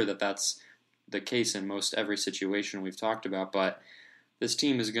been clear that that's the case in most every situation we've talked about, but this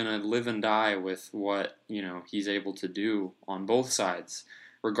team is going to live and die with what, he's able to do on both sides,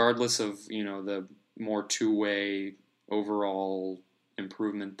 regardless of, the more two-way overall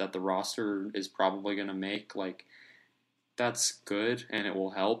improvement that the roster is probably going to make. Like, that's good and it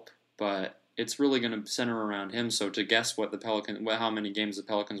will help, but it's really going to center around him. So to guess how many games the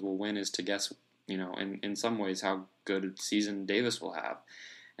Pelicans will win is to guess, in some ways how good a season Davis will have.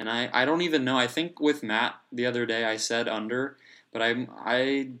 And I don't even know. I think with Matt the other day I said under, but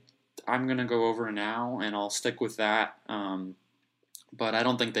I'm gonna go over now, and I'll stick with that. But I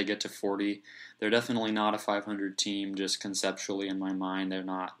don't think they get to 40. They're definitely not a 500 team. Just conceptually in my mind, they're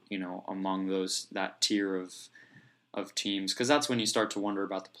not among that tier of teams, because that's when you start to wonder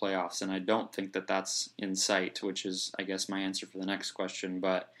about the playoffs. And I don't think that that's in sight, which is, I guess, my answer for the next question.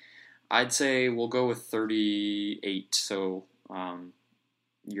 But I'd say we'll go with 38. So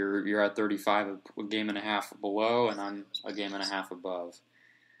you're at 35, a game and a half below, and I'm a game and a half above.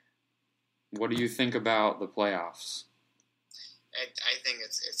 What do you think about the playoffs? I think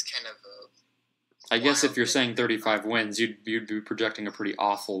it's kind of I guess if you're saying 35 wins, you'd be projecting a pretty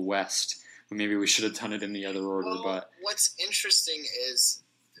awful West. Maybe we should have done it in the other order. But what's interesting is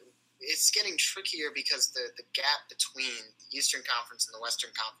it's getting trickier because the gap between the Eastern Conference and the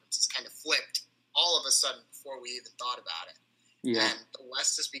Western Conference is kind of flipped all of a sudden before we even thought about it. Yeah. And the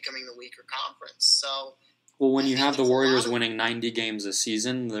West is becoming the weaker conference. So, well, when you have the Warriors winning 90 games a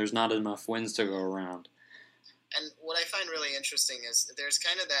season, there's not enough wins to go around. And what I find really interesting is there's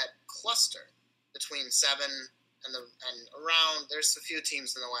kind of that cluster between 7 and around. There's a few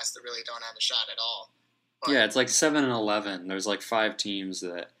teams in the West that really don't have a shot at all. But, yeah, it's like 7 and 11. There's like 5 teams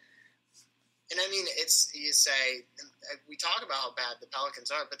that. And I mean, you say we talk about how bad the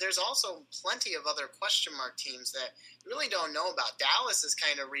Pelicans are, but there's also plenty of other question mark teams that you really don't know about. Dallas is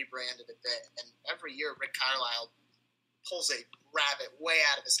kind of rebranded a bit, and every year Rick Carlisle pulls a rabbit way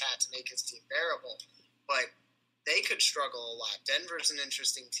out of his hat to make his team bearable. But they could struggle a lot. Denver's an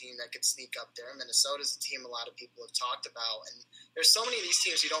interesting team that could sneak up there. Minnesota's a team a lot of people have talked about. And there's so many of these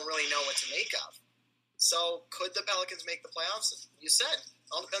teams you don't really know what to make of. So could the Pelicans make the playoffs? You said. It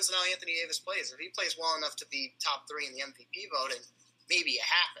all depends on how Anthony Davis plays. If he plays well enough to be top 3 in the MVP voting, maybe it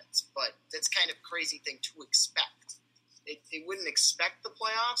happens. But that's kind of a crazy thing to expect. They wouldn't expect the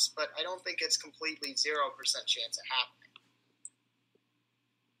playoffs, but I don't think it's completely 0% chance of happening.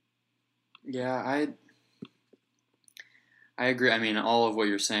 Yeah, I agree. I mean, all of what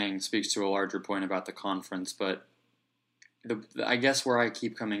you're saying speaks to a larger point about the conference, but I guess where I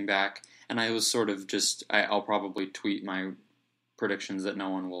keep coming back, and I was sort of I'll probably tweet my predictions that no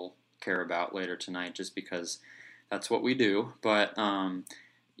one will care about later tonight just because that's what we do. But,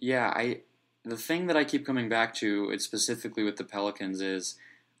 the thing that I keep coming back to, specifically with the Pelicans, is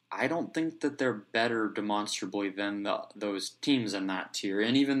I don't think that they're better demonstrably than those teams in that tier,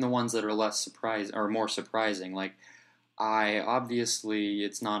 and even the ones that are more surprising. Like, obviously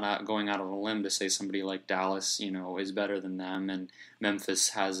it's not going out on a limb to say somebody like Dallas, is better than them, and Memphis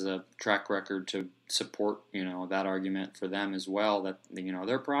has a track record to support, that argument for them as well, that,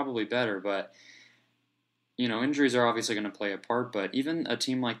 they're probably better, but, injuries are obviously going to play a part, but even a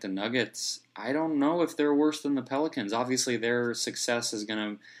team like the Nuggets, I don't know if they're worse than the Pelicans. Obviously their success is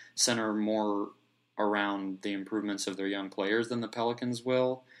going to center more around the improvements of their young players than the Pelicans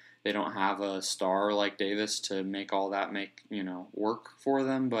will. They don't have a star like Davis to make all that work for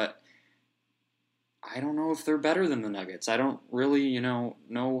them, but I don't know if they're better than the Nuggets. I don't really,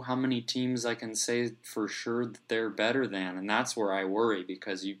 know how many teams I can say for sure that they're better than, and that's where I worry,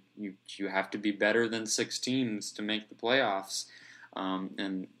 because you have to be better than 6 teams to make the playoffs,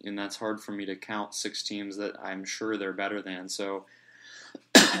 and that's hard for me to count 6 teams that I'm sure they're better than. So,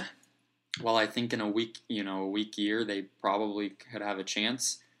 while I think in a weak year they probably could have a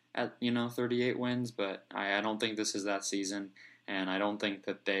chance at 38 wins, but I don't think this is that season, and I don't think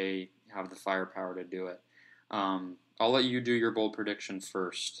that they have the firepower to do it. I'll let you do your bold prediction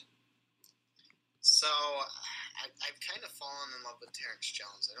first. So I've kind of fallen in love with Terrence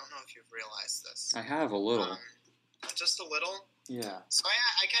Jones. I don't know if you've realized this. I have a little. Just a little? Yeah. So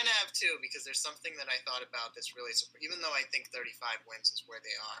I kind of have too, because there's something that I thought about that's really, even though I think 35 wins is where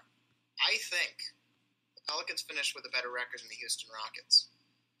they are, I think the Pelicans finished with a better record than the Houston Rockets.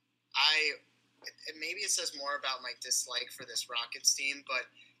 Maybe it says more about my dislike for this Rockets team,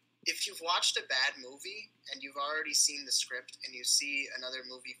 but if you've watched a bad movie and you've already seen the script and you see another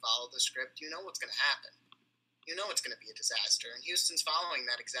movie follow the script, you know what's going to happen. You know it's going to be a disaster. And Houston's following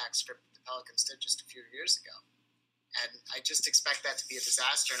that exact script that the Pelicans did just a few years ago. And I just expect that to be a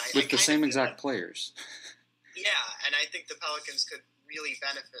disaster. And With the same exact players. Yeah, and I think the Pelicans could really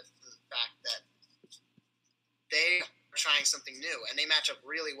benefit from the fact that they are trying something new, and they match up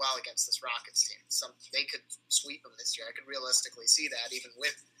really well against this Rockets team. They could sweep them this year. I could realistically see that, even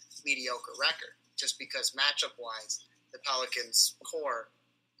with mediocre record, just because matchup-wise, the Pelicans' core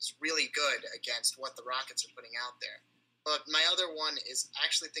is really good against what the Rockets are putting out there. But my other one is I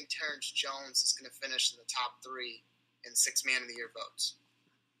actually think Terrence Jones is going to finish in the top 3 in 6 Man of the Year votes,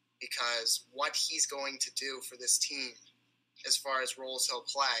 because what he's going to do for this team as far as roles he'll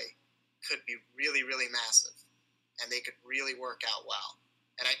play could be really, really massive, and they could really work out well.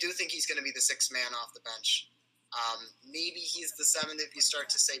 And I do think he's going to be the sixth man off the bench. Maybe he's the seventh if you start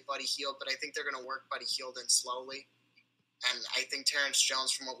to say Buddy Hield, but I think they're going to work Buddy Hield in slowly. And I think Terrence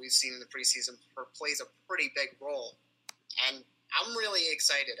Jones, from what we've seen in the preseason, plays a pretty big role. And I'm really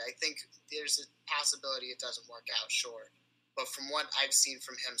excited. I think there's a possibility it doesn't work out, sure. But from what I've seen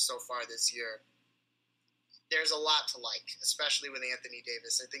from him so far this year, there's a lot to like, especially with Anthony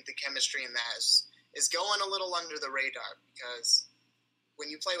Davis. I think the chemistry in that is going a little under the radar because when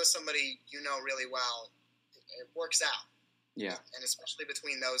you play with somebody you know really well, it works out. Yeah. And especially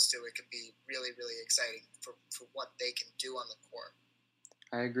between those two, it could be really, really exciting for what they can do on the court.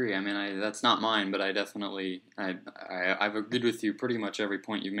 I agree. I mean, that's not mine, but I've agreed with you pretty much every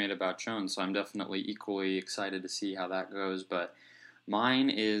point you've made about Jones, so I'm definitely equally excited to see how that goes. But mine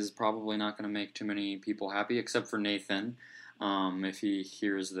is probably not going to make too many people happy, except for Nathan. If he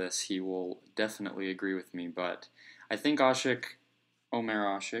hears this, he will definitely agree with me. But I think Omer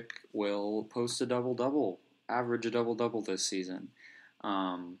Asik will post a double-double, average a double-double this season.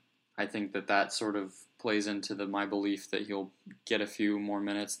 I think that sort of plays into my belief that he'll get a few more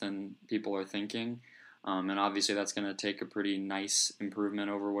minutes than people are thinking. And obviously that's going to take a pretty nice improvement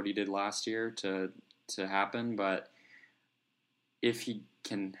over what he did last year to happen. But if he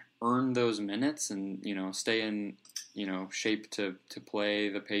can earn those minutes and, stay in, shape to play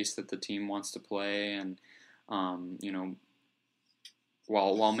the pace that the team wants to play and,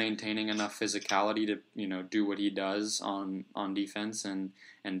 while maintaining enough physicality to, do what he does on defense and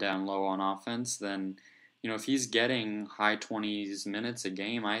down low on offense, then, if he's getting high 20s minutes a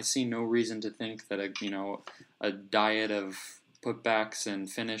game, I see no reason to think that a diet of putbacks and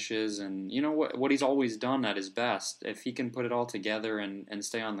finishes and, what he's always done at his best, if he can put it all together and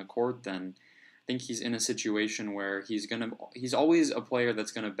stay on the court, then I think he's in a situation where he's always a player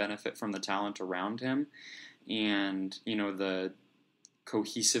that's going to benefit from the talent around him and, the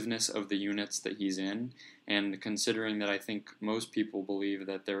cohesiveness of the units that he's in, and considering that I think most people believe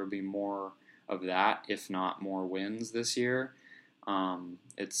that there will be more of that, if not more wins this year,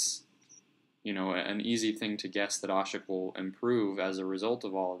 it's an easy thing to guess that Asik will improve as a result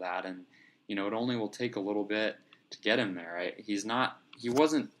of all of that, and it only will take a little bit to get him there. Right? He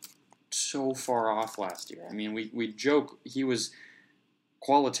wasn't so far off last year. I mean, we joke he was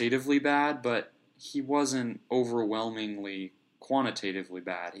qualitatively bad, but he wasn't overwhelmingly quantitatively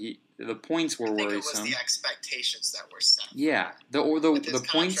bad. The points were worrisome. It was the expectations that were set. Yeah, the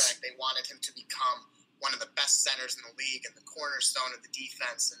points. They wanted him to become one of the best centers in the league and the cornerstone of the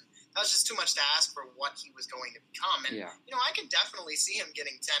defense, and that was just too much to ask for what he was going to become. And I could definitely see him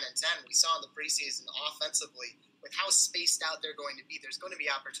getting 10 and 10. We saw in the preseason offensively with how spaced out they're going to be. There's going to be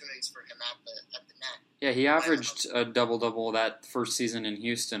opportunities for him at the net. Yeah, he averaged a double-double that first season in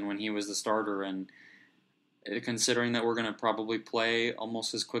Houston when he was the starter, and considering that we're going to probably play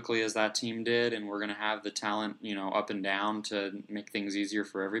almost as quickly as that team did, and we're going to have the talent, up and down to make things easier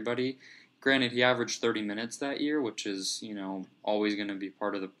for everybody. Granted, he averaged 30 minutes that year, which is, always going to be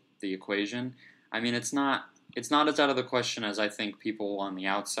part of the equation. I mean, it's not as out of the question as I think people on the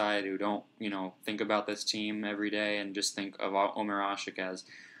outside who don't, think about this team every day and just think of Omer Asik as,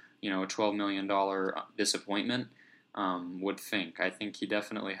 a $12 million disappointment would think. I think he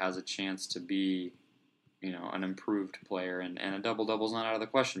definitely has a chance to be an improved player, and a double-double is not out of the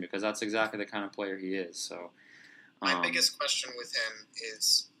question because that's exactly the kind of player he is. So, my biggest question with him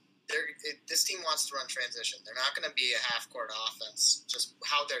is this team wants to run transition. They're not going to be a half-court offense, just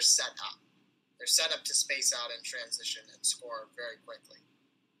how they're set up. They're set up to space out in transition and score very quickly.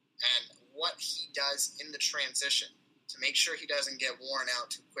 And what he does in the transition to make sure he doesn't get worn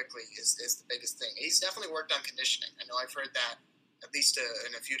out too quickly is the biggest thing. He's definitely worked on conditioning. I know I've heard that at least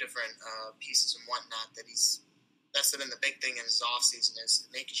in a few different pieces and whatnot, that's been the big thing in his offseason is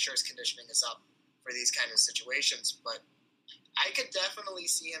making sure his conditioning is up for these kind of situations. But I could definitely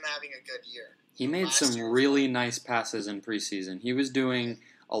see him having a good year. He made some really nice passes in preseason. He was doing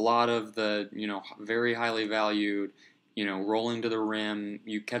a lot of the, very highly valued, rolling to the rim.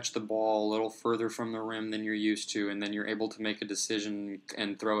 You catch the ball a little further from the rim than you're used to, and then you're able to make a decision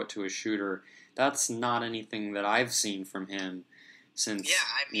and throw it to a shooter. That's not anything that I've seen from him since,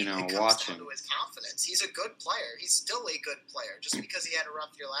 it comes watching. Down to his confidence. He's a good player. He's still a good player. Just because he had a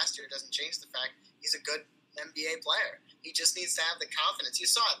rough year last year doesn't change the fact he's a good NBA player. He just needs to have the confidence. You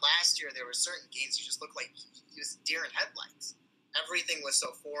saw it last year. There were certain games he just looked like he was deer in headlights. Everything was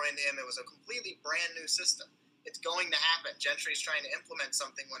so foreign to him. It was a completely brand new system. It's going to happen. Gentry's trying to implement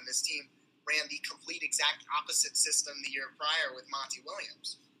something when this team ran the complete exact opposite system the year prior with Monty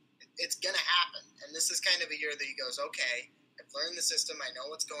Williams. It's going to happen. And this is kind of a year that he goes, okay, learned the system. I know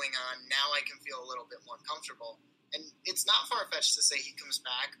what's going on. Now I can feel a little bit more comfortable. And it's not far-fetched to say he comes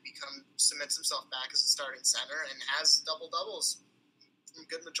back, cements himself back as a starting center, and has double-doubles from a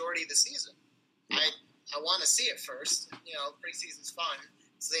good majority of the season. Yeah. I want to see it first. Preseason's fun.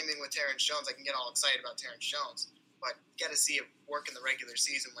 Same thing with Terrence Jones. I can get all excited about Terrence Jones, but you got to see it work in the regular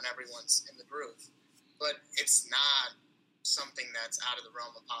season when everyone's in the groove. But it's not something that's out of the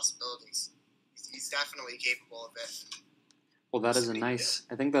realm of possibilities. He's definitely capable of it. Well,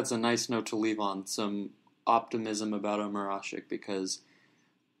 I think that's a nice note to leave on, some optimism about Omer Asik, because,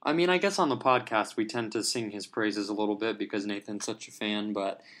 I guess on the podcast we tend to sing his praises a little bit because Nathan's such a fan,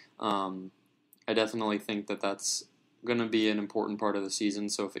 but I definitely think that that's going to be an important part of the season,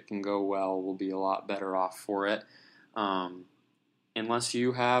 so if it can go well, we'll be a lot better off for it. Unless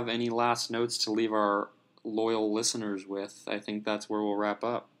you have any last notes to leave our loyal listeners with, I think that's where we'll wrap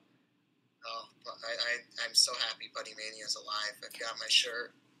up. Oh, I'm so happy Buddy Mania is alive. I've got my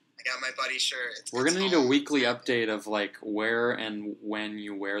shirt. I got my Buddy shirt. We're going to need a weekly update of where and when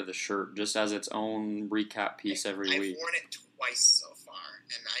you wear the shirt, just as its own recap piece every week. I've worn it twice so far,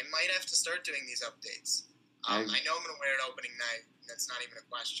 and I might have to start doing these updates. I know I'm going to wear it opening night, and that's not even a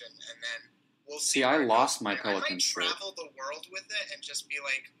question, and then we'll see. See, I lost my Pelican shirt. I might travel the world with it and just be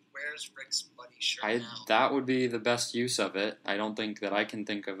like, where's Rick's Buddy shirt now? That would be the best use of it. I don't think that I can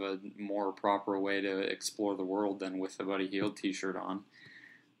think of a more proper way to explore the world than with the Buddy Hield t-shirt on.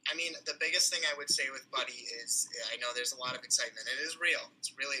 The biggest thing I would say with Buddy is, I know there's a lot of excitement. It is real.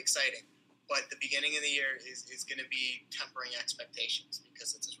 It's really exciting. But the beginning of the year is going to be tempering expectations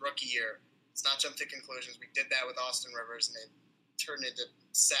because it's his rookie year. It's not jump to conclusions. We did that with Austin Rivers, and it turned into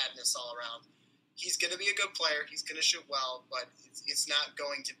sadness all around. He's going to be a good player. He's going to shoot well, but it's not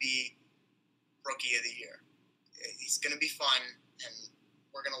going to be rookie of the year. He's going to be fun, and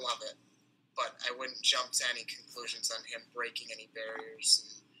we're going to love it. But I wouldn't jump to any conclusions on him breaking any barriers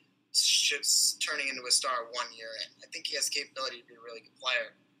and turning into a star 1 year in. I think he has the capability to be a really good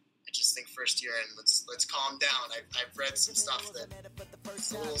player. I just think first year in, let's calm down. I've read some stuff that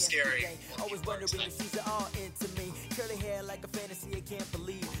it's a little scary. Always wondering if she's all into me. Curly hair like a fantasy, I can't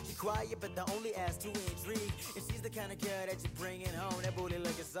believe. She quiet, but the only ass to intrigue. And she's the kind of girl that you're bringing home. That booty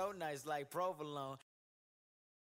looking so nice like provolone.